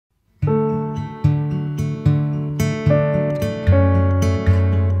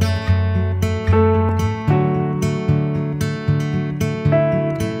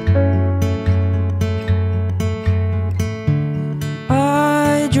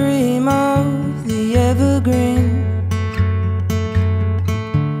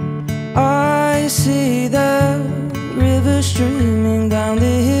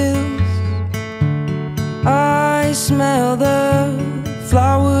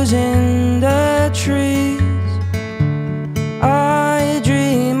shadows in the trees. I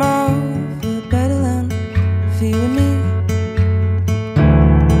dream of a better land for you and me.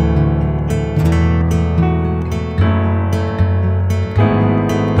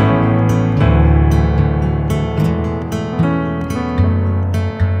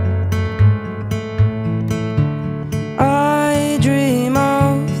 I dream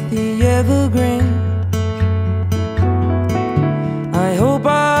of the Evergreen. I hope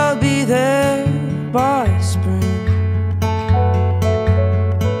I'll be there by spring.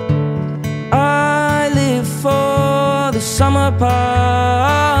 I live for the summer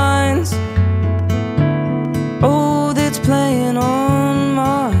pines. Oh, that's playing on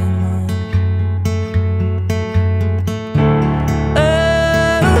my mind.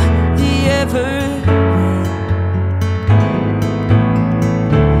 Oh, the Evergreen,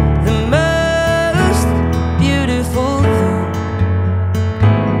 the most beautiful thing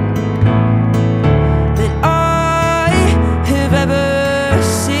that I have ever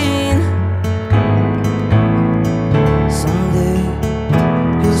seen. Someday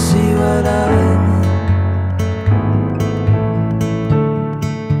you'll see what I mean.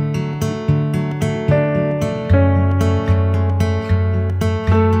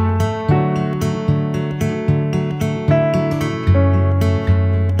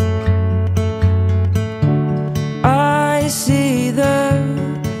 I see the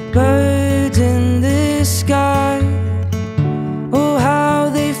birds in the sky. Oh, how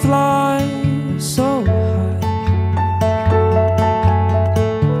they fly so high.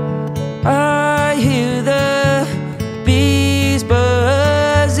 I hear the bees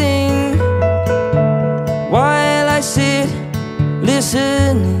buzzing while I sit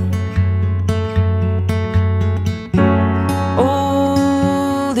listening.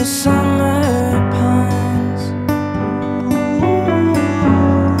 Oh, the summer pines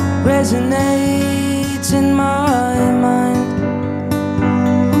resonates in my mind.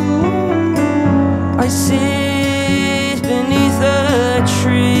 I sit beneath a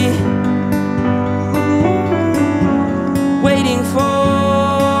tree, waiting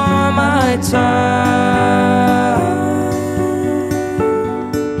for my time.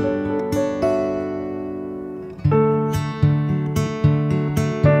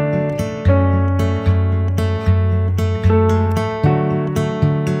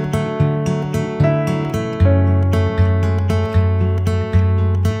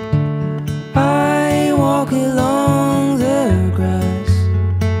 I walk along the grass,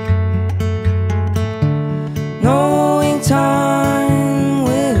 knowing time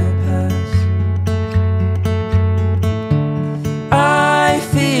will pass. I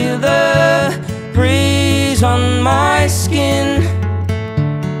feel the breeze on my skin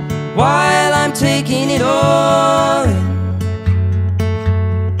while I'm taking it all in.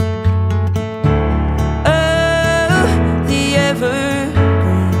 Oh, the Evergreen,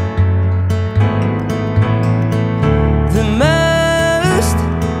 the most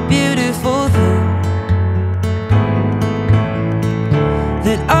beautiful thing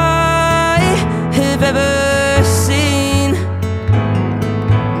that I have ever seen.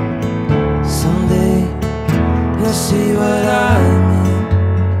 Someday you'll see what I mean.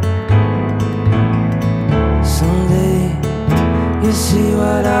 Someday you'll see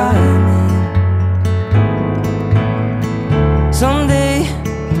what I mean. Someday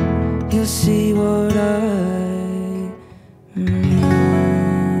you'll see what I mean.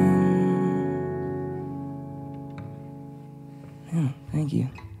 Yeah, thank you.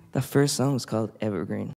 The first song was called Evergreen.